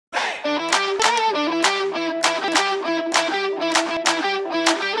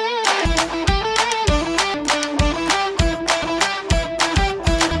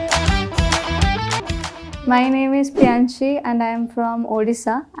My name is Priyanshi and I am from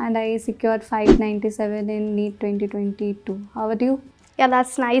Odisha and I secured 597 in NEET 2022. How are you? Yeah,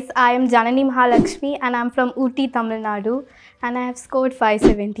 that's nice. I am Janani Mahalakshmi and I'm from Ooty, Tamil Nadu and I have scored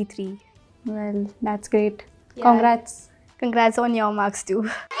 573. Well, that's great. Yeah. Congrats. Congrats on your marks too.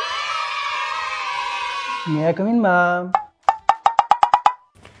 May I come in, ma'am?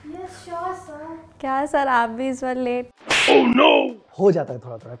 Yes, sure, sir. क्या sir आप भी इस बार late? Oh no! हो जाता है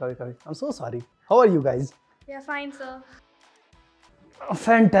थोड़ा कभी-कभी. I'm so sorry. How are you guys? Yeah, fine, sir.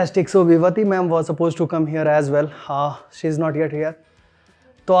 Fantastic. So Vivati ma'am was supposed to come here as well. She's not yet here.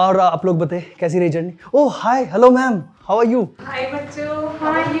 तो और आप लोग बताएं कैसी रही journey? Oh hi, hello ma'am. How are you? Hi बच्चों,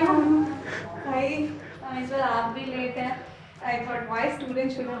 how are you? Hi. इस बार आप भी लेट हैं. I thought why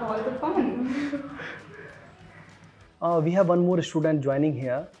students should have all the fun. We have one more student joining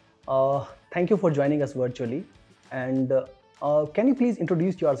here. Thank you for joining us virtually. And can you please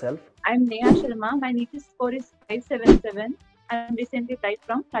introduce yourself? I'm Neha Sharma. My NEET score is 577. I'm recently applied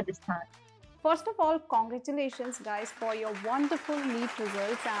from Rajasthan. First of all, congratulations guys for your wonderful NEET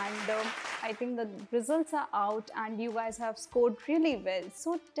results, and I think the results are out and you guys have scored really well.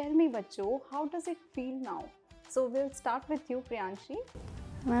 So tell me bachcho, how does it feel now? So we'll start with you, Priyanshi.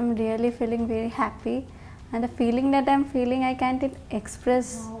 I'm really feeling very happy and the feeling that I'm feeling I can't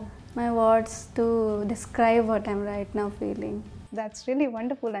express my words to describe what I'm right now feeling. That's really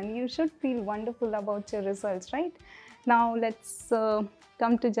wonderful and you should feel wonderful about your results, right? Now let's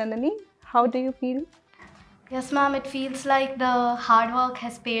come to Janani. How do you feel? Yes, ma'am, it feels like the hard work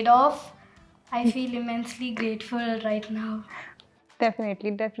has paid off. I feel immensely grateful right now.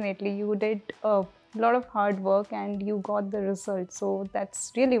 Definitely. You did a lot of hard work and you got the result. So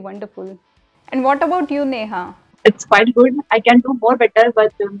that's really wonderful. And what about you, Neha? It's quite good. I can do more better,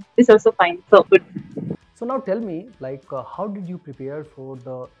 but it's also fine. So good. So now tell me, like, how did you prepare for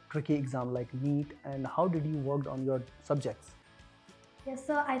the tricky exam like NEET, and how did you work on your subjects? Yes,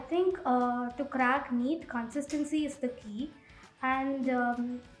 sir. I think to crack NEET, consistency is the key. And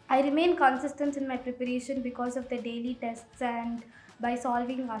I remain consistent in my preparation because of the daily tests and by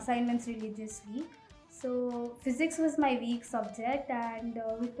solving assignments religiously. So physics was my weak subject, and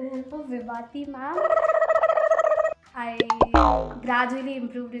with the help of Vibhati ma'am, I gradually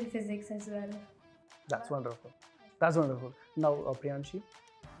improved in physics as well. That's wonderful. Now, Priyanshi.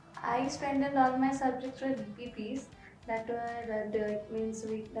 I strengthened all my subjects with BPPs that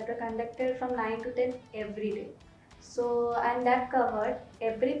were conducted from 9 to 10 every day. So, and that covered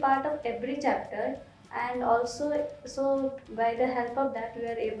every part of every chapter, and also so by the help of that we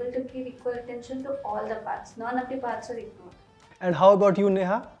were able to give equal attention to all the parts. None of the parts were ignored. And how about you,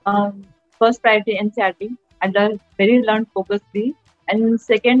 Neha? First priority NCRT. I learned focusly. And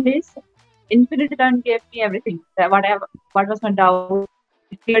second is Infinity Learn gave me everything. What was my doubt?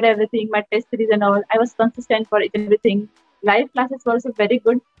 It cleared everything, my test series and all. I was consistent for each and everything. Live classes were also very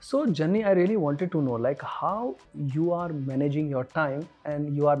good. So, Jenny, I really wanted to know, like, how you are managing your time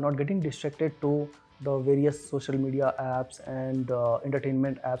and you are not getting distracted to the various social media apps and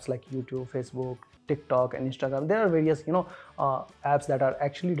entertainment apps like YouTube, Facebook, TikTok, and Instagram. There are various, apps that are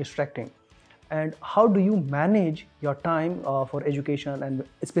actually distracting. And how do you manage your time for education, and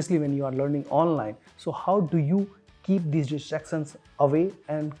especially when you are learning online? So, how do you keep these distractions away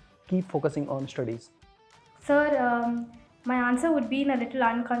and keep focusing on studies? Sir, my answer would be in a little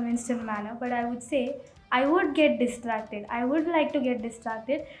unconventional manner, but I would say I would get distracted. I would like to get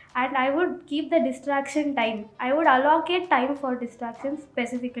distracted, and I would keep the distraction time. I would allocate time for distractions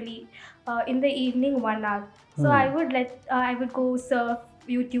specifically in the evening 1 hour. So I would go surf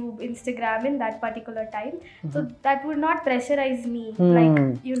YouTube, Instagram in that particular time. So that would not pressurize me,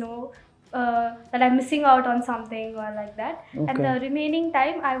 that I'm missing out on something or like that. Okay. And the remaining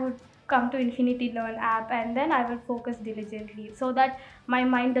time I would come to Infinity Learn app, and then I will focus diligently so that my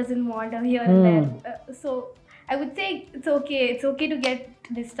mind doesn't wander here and there. So I would say it's okay to get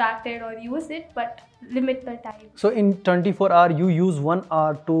distracted or use it, but limit the time. So in 24 hours, you use 1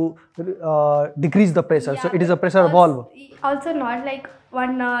 hour to decrease the pressure. Yeah, so it is a pressure valve. Also not like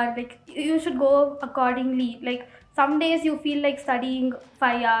 1 hour, like you should go accordingly. Like some days you feel like studying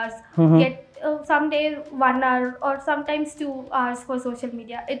 5 hours, get some days 1 hour or sometimes 2 hours for social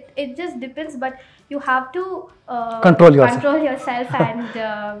media. It just depends, but you have to Control yourself and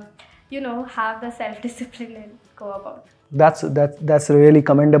have the self-discipline and go about. That's a really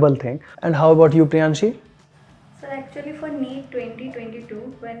commendable thing. And how about you, Priyanshi? So actually for NEET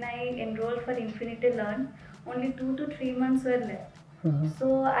 2022, when I enrolled for Infinity Learn, only 2 to 3 months were left.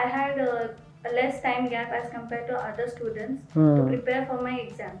 So I had a less time gap as compared to other students to prepare for my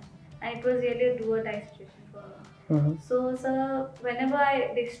exams, and it was really a do or die situation for me. So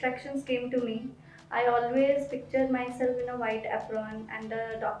whenever distractions came to me, I always pictured myself in a white apron and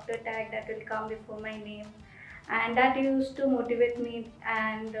the doctor tag that will come before my name, and that used to motivate me.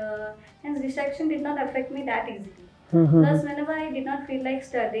 And hence distraction did not affect me that easily. Plus, whenever I did not feel like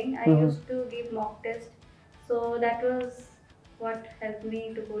studying, I used to give mock test. So that was what helped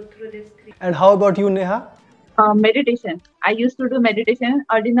me to go through this. And how about you, Neha? Meditation. I used to do meditation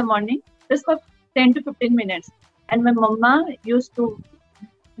early in the morning, just for 10 to 15 minutes. And my mama used to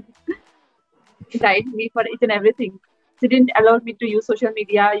guide me for each and everything. She didn't allow me to use social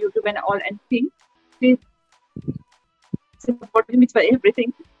media, YouTube, and all anything. She, she supported me for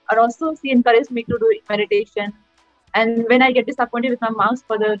everything. And also, she encouraged me to do meditation. And when I get disappointed with my marks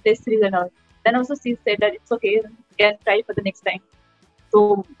for the test series and all, then also she said that it's okay, you can try for the next time.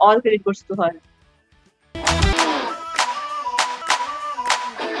 So all credit goes to her.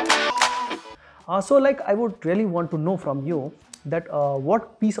 So like I would really want to know from you that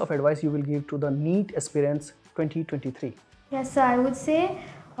what piece of advice you will give to the NEET aspirants 2023? Yes, so I would say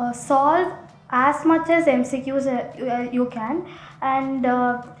solve as much as MCQs you can, and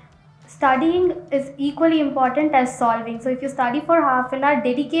studying is equally important as solving. So if you study for half an hour,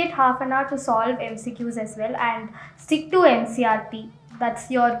 dedicate half an hour to solve MCQs as well, and stick to NCRT. That's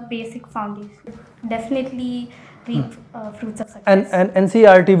your basic foundation. Definitely reap fruits of success. And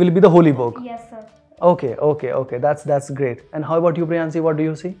NCRT will be the holy book. Yes, sir. Okay. That's great. And how about you, Priyansi? What do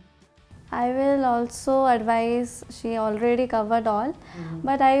you see? I will also advise, she already covered all,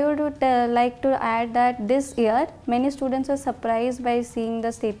 but I would like to add that this year many students are surprised by seeing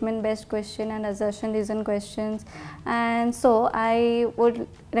the statement based question and assertion reason questions, and so I would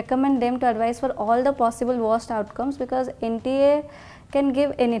recommend them to advise for all the possible worst outcomes, because NTA can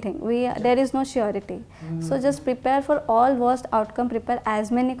give anything. There is no surety. So just prepare for all worst outcome, prepare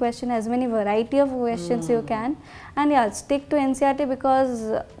as many questions, as many variety of questions you can, and yeah, stick to NCRT,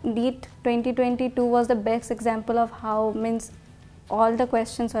 because NEET 2022 was the best example of how all the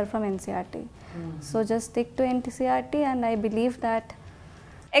questions were from NCRT. So just stick to NCRT, and I believe that.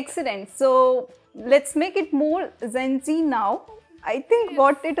 Excellent. So let's make it more Gen Z now. I think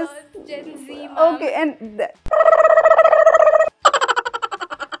what it is. Gen Z, Okay, and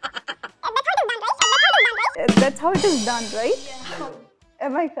that's how it is done, right? Yeah.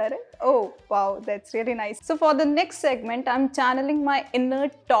 Am I correct? Oh, wow, that's really nice. So for the next segment, I'm channeling my inner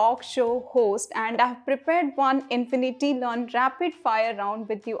talk show host, and I've prepared one Infinity Learn rapid fire round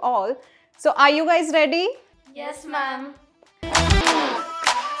with you all. So are you guys ready? Yes, ma'am.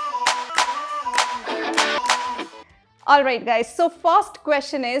 Alright guys, so first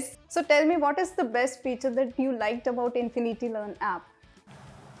question is, so tell me, what is the best feature that you liked about Infinity Learn app?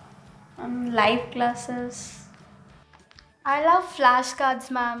 Live classes. I love flashcards,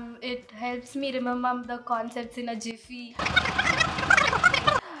 ma'am. It helps me remember the concepts in a jiffy.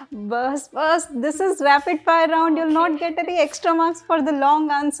 Bus, this is rapid fire round. You'll not get any extra marks for the long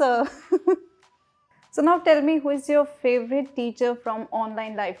answer. So now tell me, who is your favorite teacher from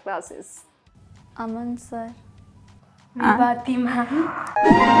online live classes? Aman sir. Vibhati, ma'am.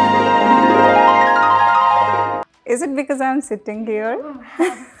 Is it because I'm sitting here?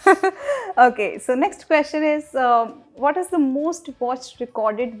 Okay, so next question is, what is the most watched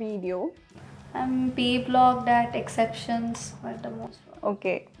recorded video? P-blocked at exceptions were the most.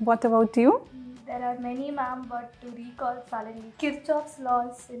 Okay, what about you? There are many, ma'am, but to recall suddenly, Kirchhoff's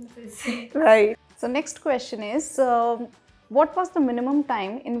laws in physics. Right. So next question is, what was the minimum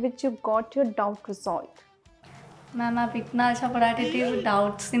time in which you got your doubt resolved? Ma'am आप इतना अच्छा पढ़ाते थे, वो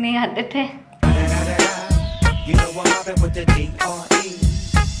doubts ही नहीं आते थे.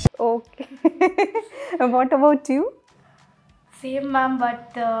 Okay. What about you? Same, ma'am,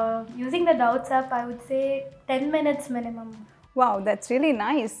 but using the doubts app, I would say 10 minutes minimum. Wow, that's really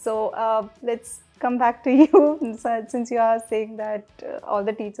nice. So let's come back to you, since you are saying that all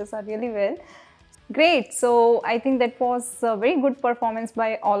the teachers are really well. Great. So I think that was a very good performance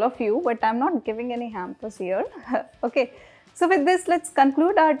by all of you, but I'm not giving any hampers here. Okay. So with this, let's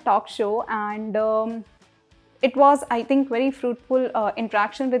conclude our talk show, and it was, I think, very fruitful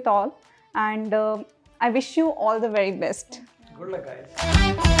interaction with all, and I wish you all the very best. Good luck, guys.